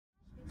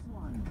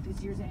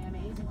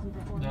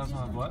They also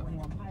have what?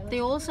 They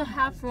also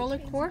have roller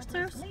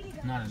coasters.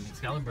 Not in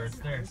Excalibur, it's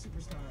there.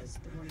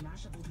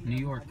 New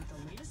York.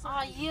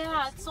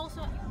 Yeah, it's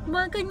also...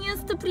 Мы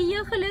наконец-то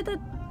приехали, этот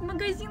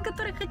магазин,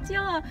 который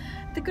хотела.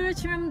 Это,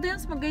 короче,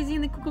 M&M's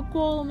магазин и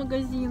Coca-Cola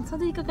магазин.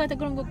 Смотри, какая-то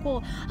огромная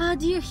Coca-Cola.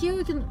 Dear, here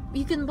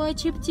you can buy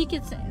cheap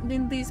tickets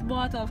in this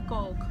bottle of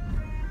Coke.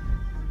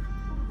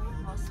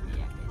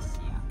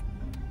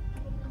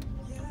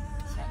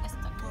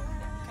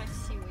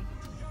 Красивый.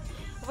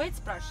 Вейт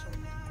спрашивает,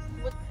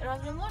 вот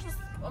разве можно...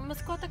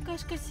 Москва такая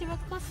же красивая,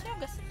 как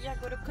Лас-Вегас? Я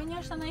говорю,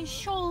 конечно, она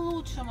еще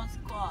лучше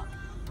Москва.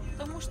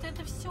 Потому что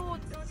это все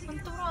вот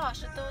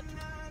антураж, это вот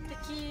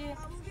такие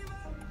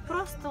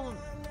просто,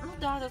 ну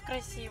да, тут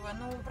красиво,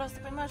 ну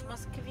просто понимаешь, в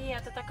Москве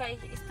это такое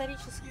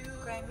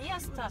историческое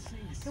место,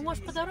 ты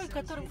можешь по дороге,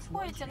 которой вы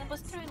входите, она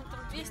построена там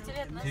 200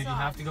 лет назад. Dude, you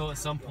have to go at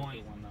some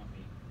point.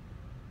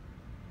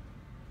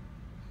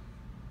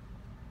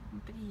 Мы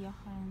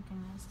приехали,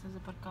 наконец-то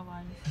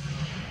запарковались.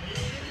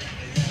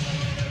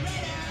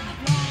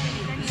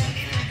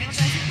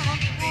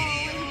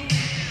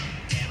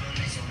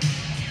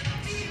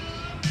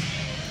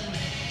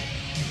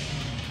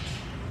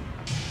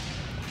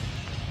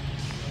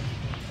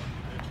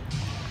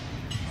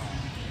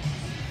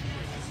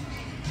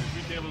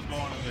 Tables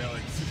going and they're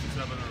like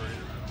 67 or 8.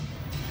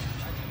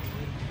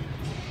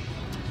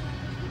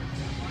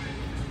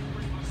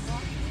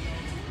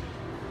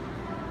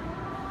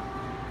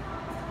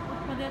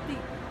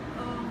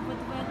 Вот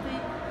в этой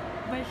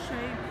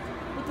большой,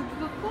 вот у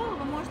Coca-Cola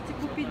вы можете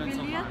купить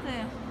билеты.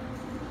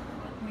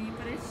 Вот мы и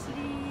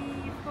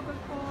пришли в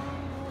Coca-Cola.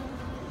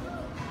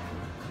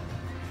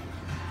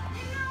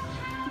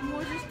 Ты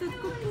можешь тут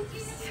купить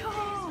все.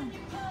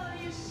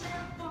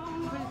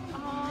 We're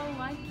all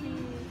lucky.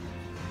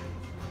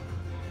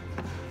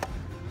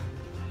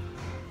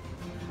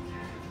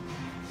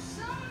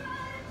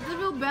 They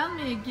will ban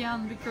me again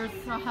because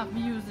I have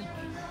music.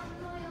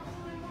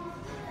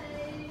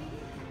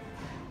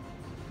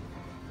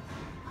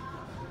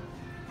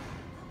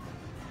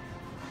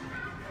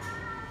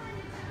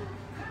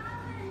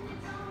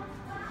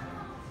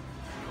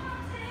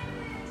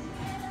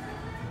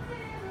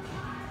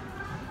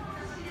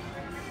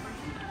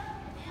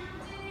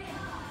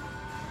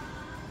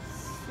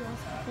 Все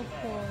с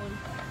Coca-Colой.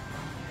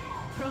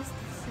 Просто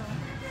все.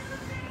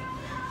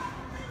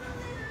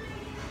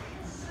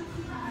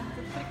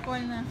 Тут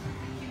прикольно.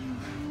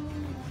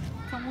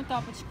 Кому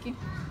тапочки?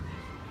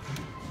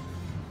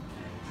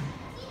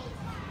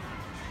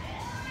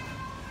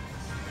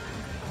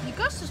 Мне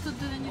кажется, что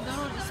это не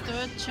дороже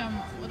стоит,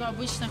 чем у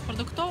обычных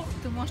продуктов.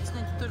 Ты можешь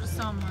найти то же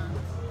самое.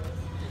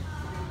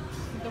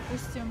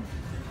 Допустим,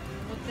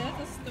 вот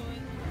это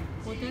стоит.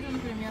 Вот это,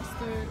 например,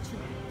 стоит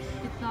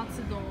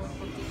 $15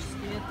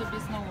 фактически. Это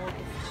без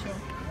налогов. Все.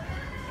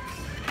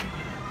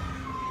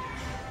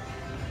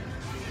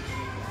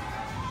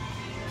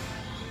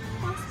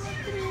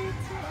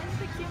 Посмотрите, они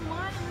такие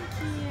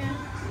маленькие.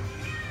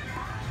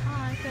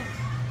 Это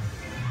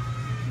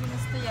не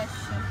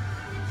настоящие.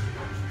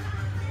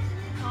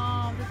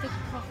 Вот это,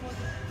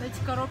 походу, эти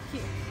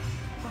коробки,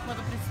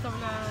 походу,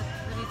 представляют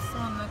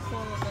традиционную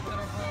колу,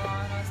 которая была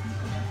разных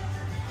лет.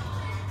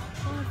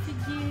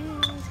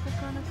 Офигеть,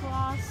 какая она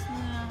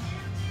классная.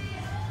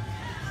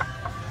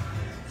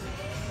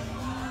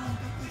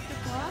 Как все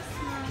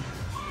классно.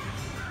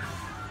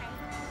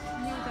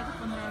 Мне вот это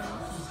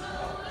понравилось.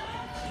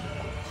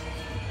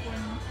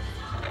 Прикольно.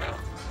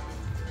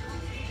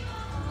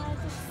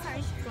 Это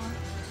сачка.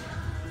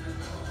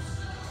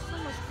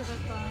 Сумочка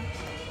такая.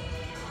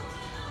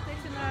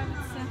 Эти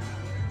нравятся.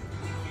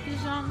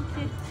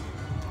 Пижамки.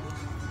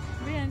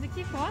 Блин, они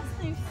такие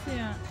классные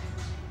все.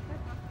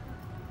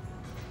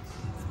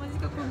 Смотрите,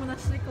 какую мы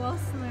нашли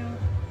классную.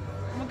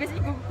 В магазине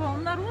Coca-Cola.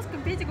 На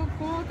русском, пейте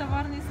Coca-Cola,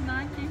 товарные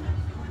знаки.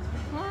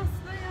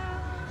 Классная.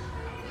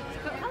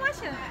 How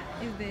much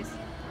is this?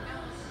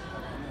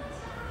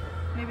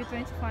 Maybe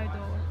 $25.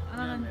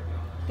 Она на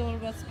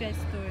 $25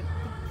 стоит.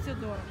 Тут все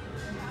дорого.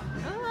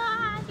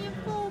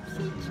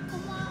 Пупсичка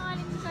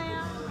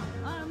маленькая.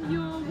 I'm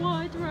your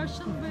white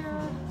Russian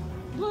bear.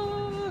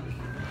 Look.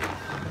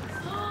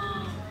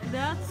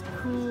 That's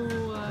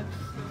cool,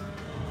 actually.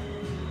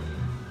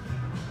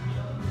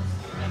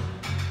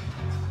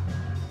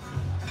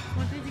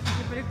 Смотрите,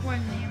 какие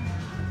прикольные.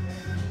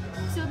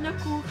 Все для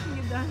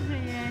кухни даже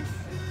есть.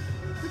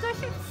 Тут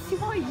вообще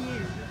все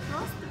есть.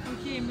 Просто.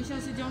 Окей, мы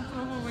сейчас идем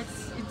пробовать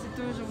эти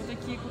тоже вот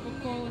такие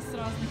кока-колы с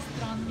разных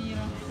стран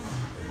мира.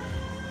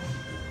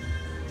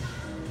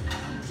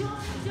 Идем,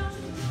 идем.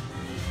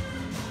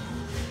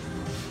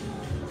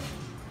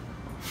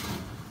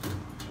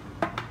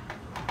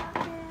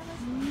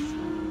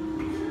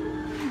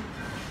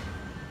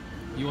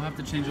 You will have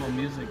to change all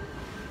music.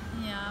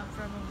 Yeah,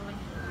 probably.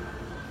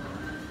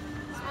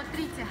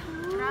 Смотрите,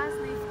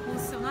 разные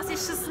вкусы. У нас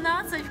есть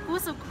 16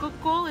 вкусов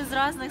кока-колы из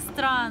разных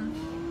стран.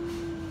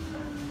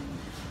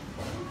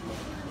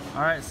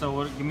 All right,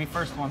 so give me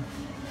first one.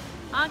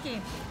 Okay.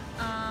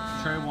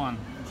 Try one.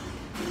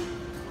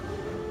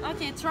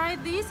 Okay, try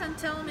this and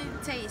tell me the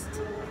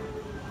taste.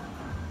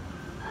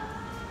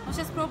 Он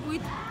сейчас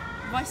пробует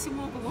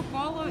восьмую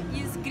кока-колу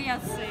из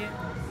Греции.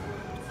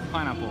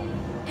 Pineapple.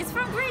 It's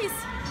from Greece.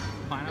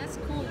 Pineapple. That's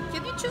cool.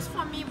 Can you choose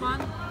for me one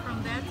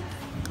from that?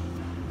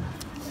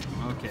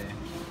 Okay.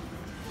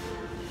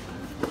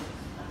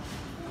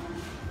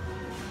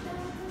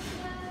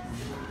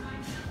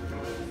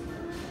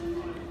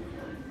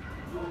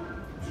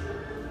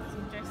 It's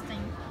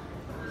interesting.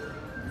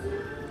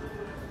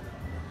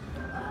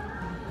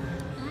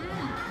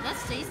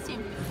 That's tasty.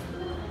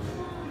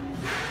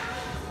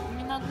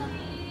 Не могу.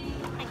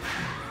 Ай,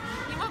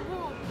 не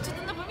могу.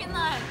 Что-то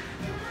напоминает.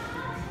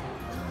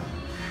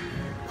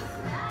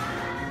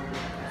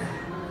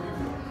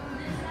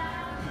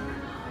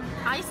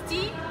 Iced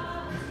tea?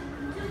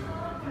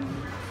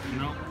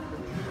 No.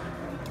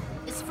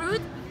 It's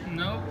fruit?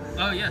 No.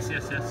 Oh yes,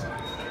 yes, yes.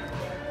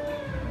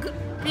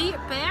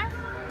 Pear?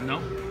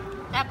 No.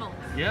 Apple.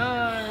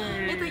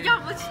 Yay! Это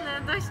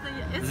яблочное, точно.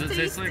 It's Does it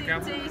taste tasty, like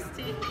apple?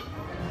 tasty.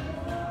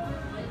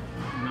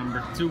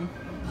 Number 2.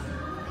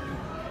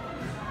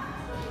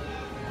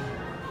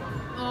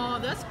 Oh,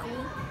 that's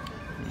cool.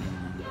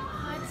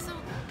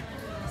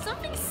 It's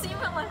something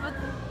similar, but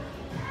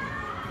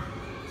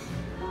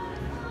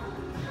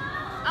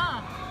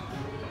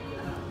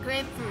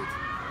grapefruit,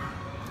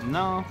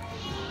 No.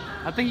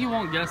 I think you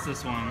won't guess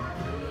this one.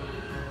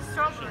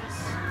 strawberries.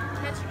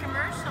 Catch a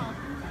commercial.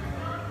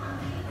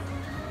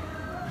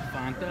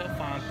 Fanta,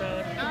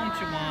 Fanta, don't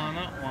you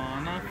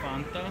wanna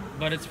Fanta?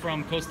 But it's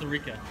from Costa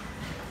Rica.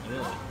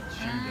 Ugh,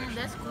 strange actually.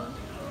 That's cool.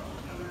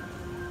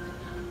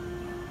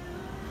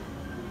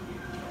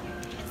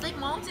 It's like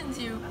Mountain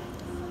Dew.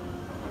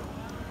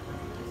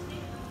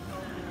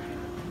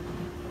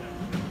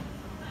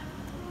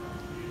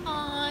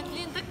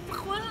 Блин, так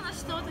похоже на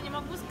что-то, не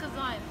могу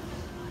сказать.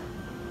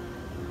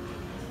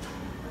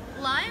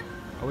 Lime?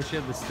 I wish you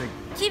had the stick.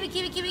 Kiwi,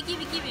 kiwi, kiwi,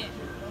 kiwi, kiwi.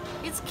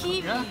 It's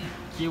kiwi. Yeah.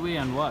 Kiwi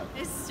and what?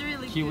 It's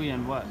really Kiwi good.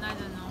 and what? I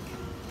don't know.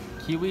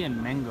 Kiwi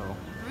and mango.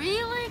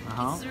 Really?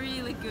 Uh-huh. It's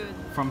really good.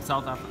 From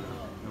South Africa.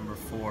 Number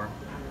 4.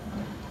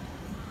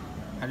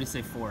 How do you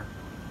say 4?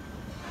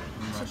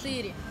 In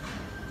Russian? 4.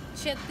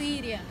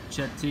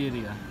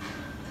 Chetiria.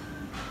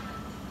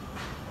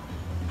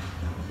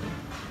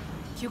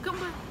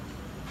 Cucumber?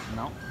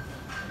 No.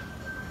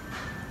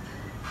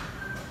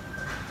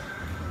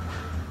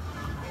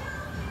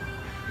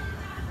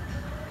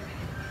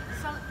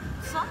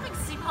 Something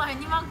similar.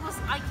 Не могу,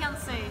 I can't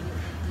say.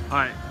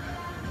 Alright.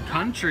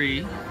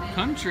 Country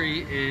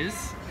is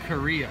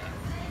Korea.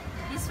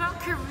 It's from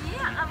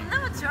Korea? I've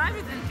never tried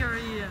it in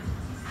Korea.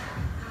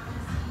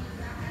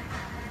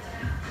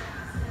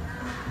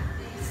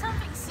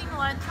 Something similar.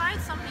 I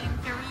tried something in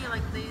Korea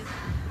like this.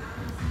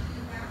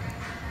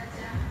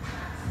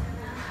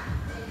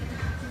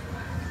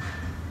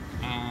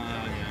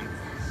 Yeah.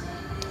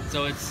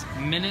 So it's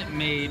Minute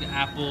Maid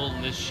Apple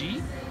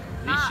Lychee.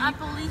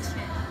 Apple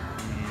lychee.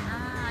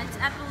 It's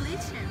apple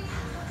lychee.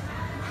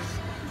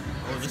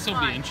 Oh, this will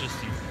be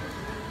interesting.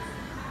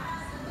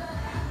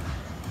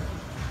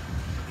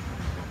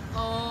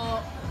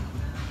 Oh,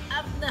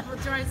 I've never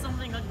tried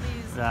something like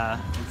this. Yeah.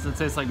 Does it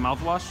taste like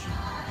mouthwash?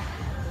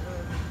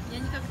 Я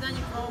никогда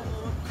не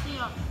пробовала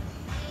вообще.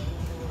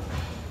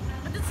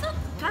 But it's not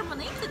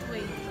carbonated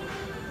way.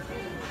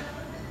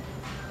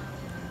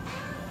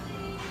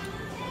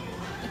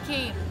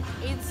 Okay,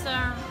 it's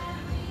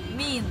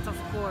mint, of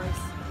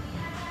course.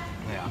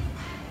 Yeah.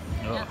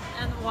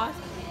 And what?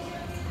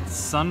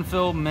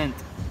 Sunfill Mint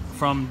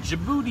from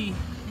Djibouti.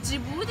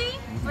 Djibouti?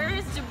 Where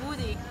is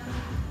Djibouti?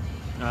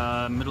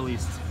 Middle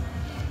East.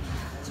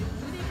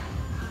 Djibouti?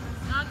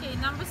 Okay,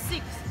 number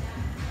 6.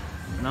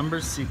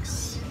 Number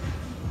 6.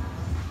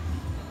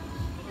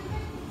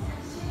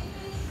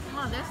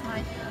 Oh, that's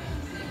nice.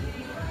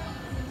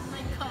 Oh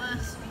my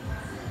gosh.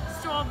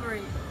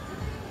 Strawberry.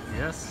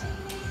 Yes.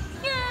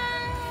 Yay!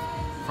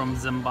 From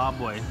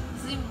Zimbabwe.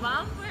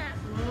 Zimbabwe?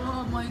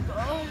 Oh my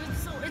god,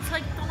 it's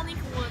like tonic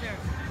water.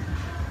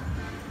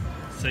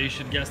 So you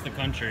should guess the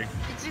country.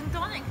 It's gin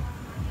tonic.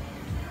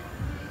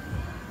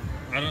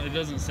 It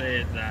doesn't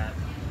say it that.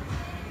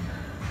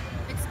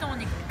 It's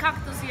tonic.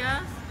 Cactus,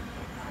 yes?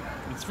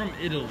 It's from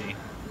Italy.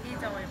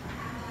 Italy.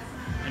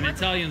 And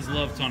Italians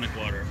love tonic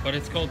water, but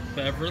it's called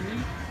Beverly.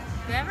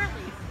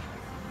 Beverly?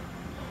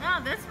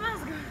 Oh, that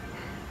smells good.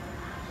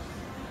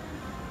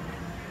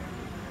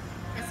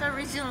 It's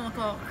original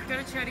Coke.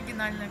 Короче,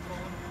 оригинальная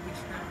Coke.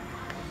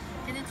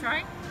 Can you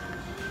try?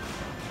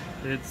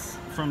 It's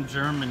from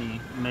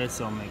Germany,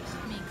 Meso mix.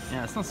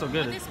 Yeah, it's not so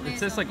good. What is It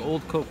tastes Meso like mix?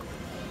 old Coke.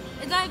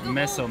 It's like a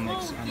Meso old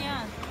mix, Coke, I know.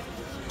 yeah.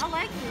 I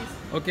like this.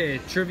 Okay,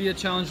 trivia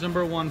challenge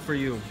number 1 for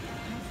you.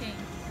 Okay.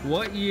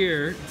 What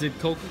year did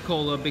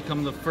Coca-Cola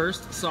become the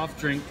first soft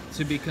drink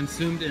to be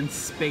consumed in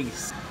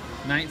space?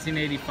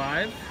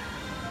 1985,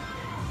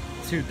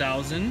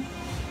 2000,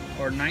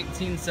 or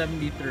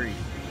 1973?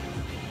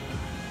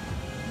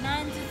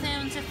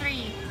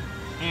 1973.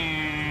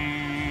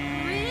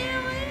 Really?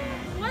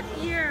 What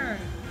year?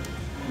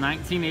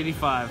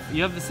 1985.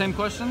 You have the same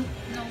question?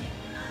 No.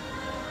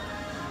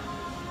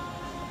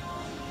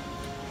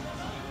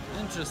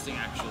 Interesting,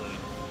 actually.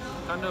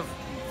 Kind of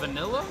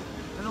vanilla?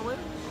 in a way.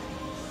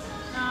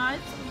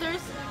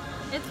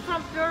 It's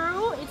from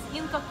Peru. It's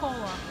Inca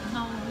Cola.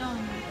 No.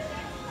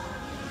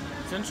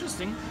 It's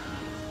interesting.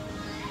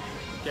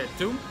 Okay,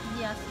 2.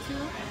 Yes, 2.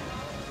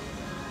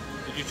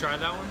 Did you try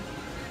that one?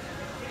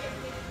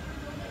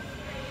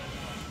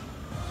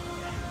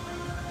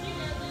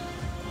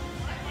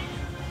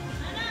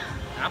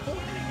 Apple?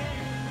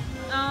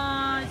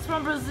 It's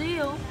from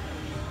Brazil.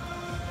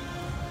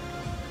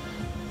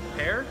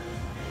 Pear?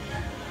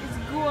 It's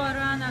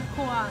Guarana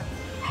Coat.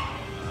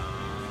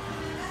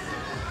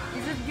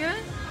 Is it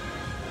good?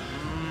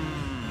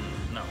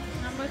 No.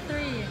 Number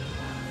 3.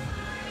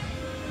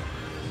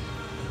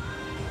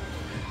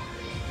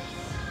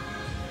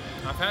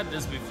 I've had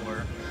this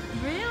before.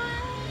 Really?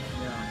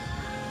 Yeah.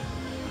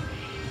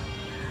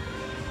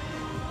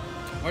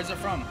 Where's it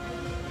from?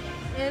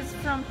 It's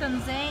from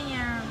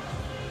Tanzania.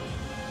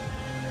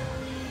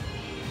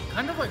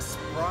 Kind of like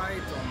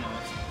Sprite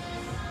almost.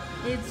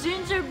 It's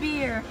ginger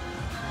beer.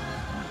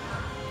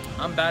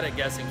 I'm bad at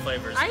guessing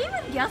flavors. I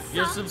even guessed something.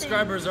 Your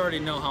subscribers already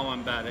know how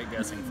I'm bad at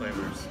guessing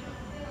flavors.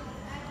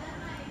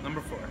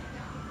 Number 4.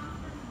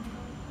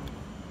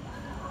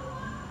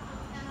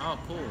 Oh,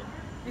 cool.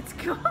 It's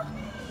cool.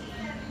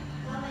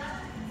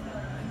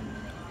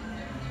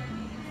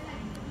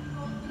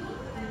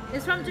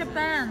 It's from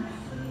Japan.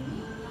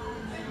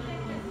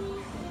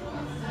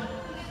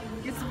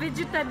 It's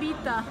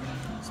Vegetabita.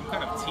 Some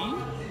kind of tea?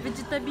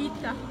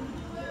 Vegetabita.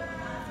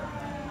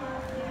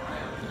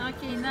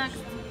 Okay, next.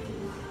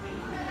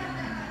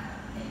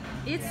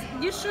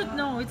 You should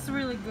know, it's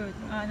really good.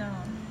 I know.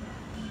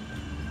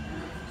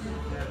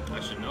 I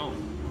should know.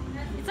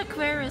 It's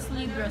Aquarius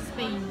Libra,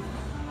 Spain.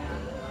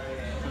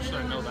 How should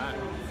I know that?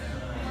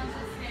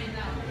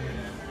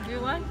 Do you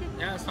like it?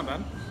 Yeah, it's not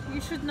bad.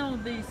 You should know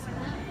this.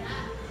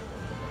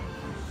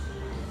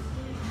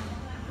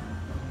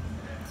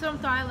 It's from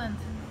Thailand.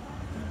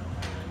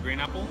 Green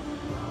apple?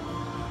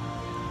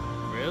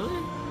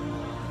 Really?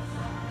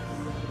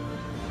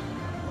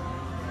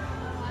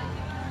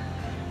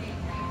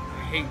 I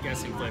hate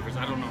guessing flavors.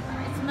 I don't know.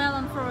 It's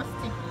melon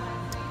frosty.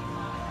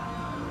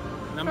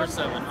 Number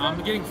 7. Oh,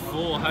 I'm getting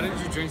full. How did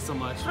you drink so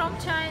much? From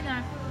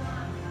China.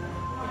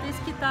 This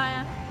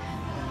Kitaya.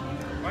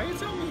 Why you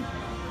tell me?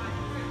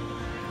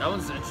 That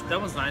one's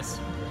nice.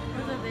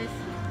 What is this?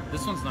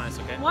 This one's nice,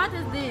 okay? What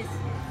is this?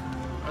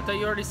 I thought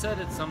you already said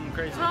it's something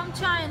crazy. From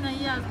China,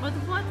 yes. But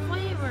what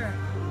flavor?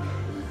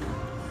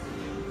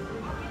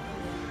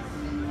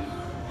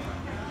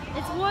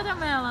 It's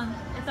watermelon.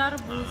 Это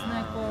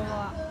арбузная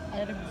кола.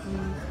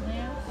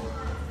 Арбузная.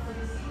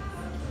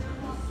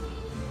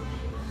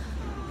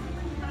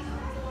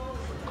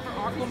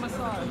 Aqua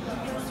massage.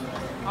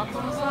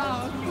 Aqua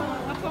massage.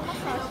 Aqua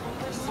massage.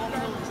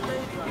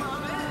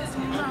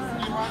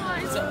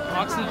 It's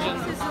oxygen.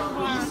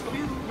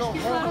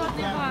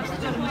 Кислородный пар.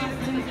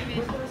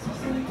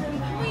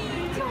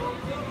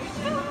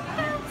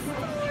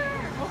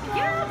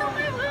 Get out of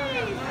my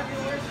way!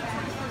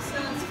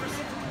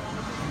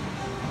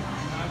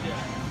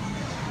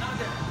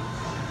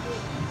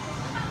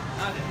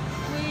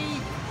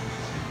 Wait.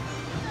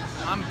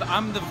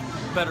 I'm the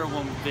better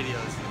one with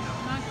videos.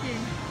 Okay.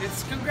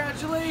 It's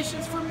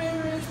congratulations for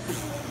marriage.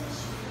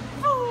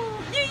 Oh,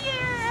 New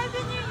Year!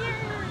 Happy New Year!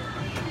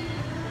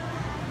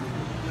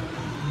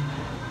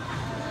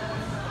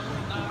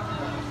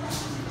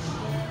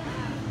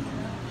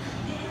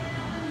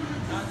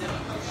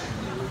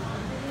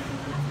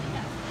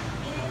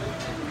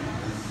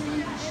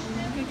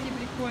 Какие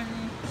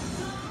прикольные.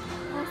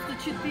 Просто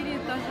 4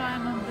 этажа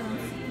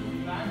ММДэнс.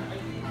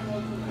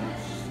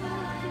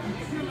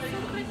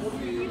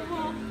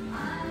 Красиво.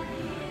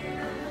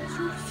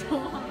 Хочу все.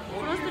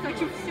 Просто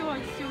хочу все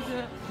отсюда.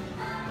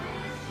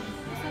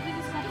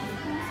 Посмотрите, сколько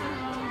вкусов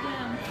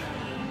ММДэнс.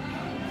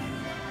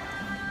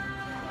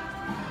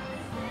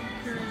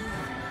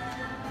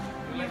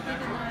 Мне так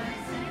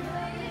нравится.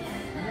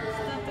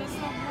 Статуя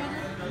свободы.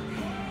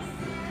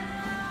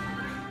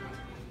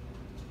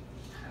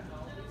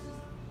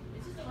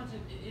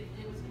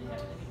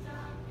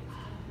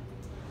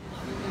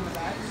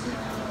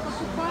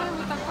 Покупаю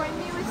вот такой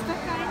милый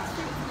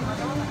стаканчик.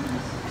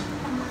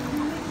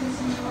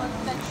 Вот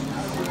такие.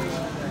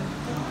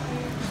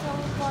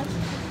 Целую пачку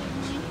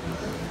фигни.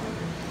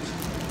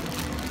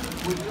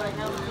 Would you like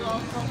a little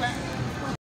program?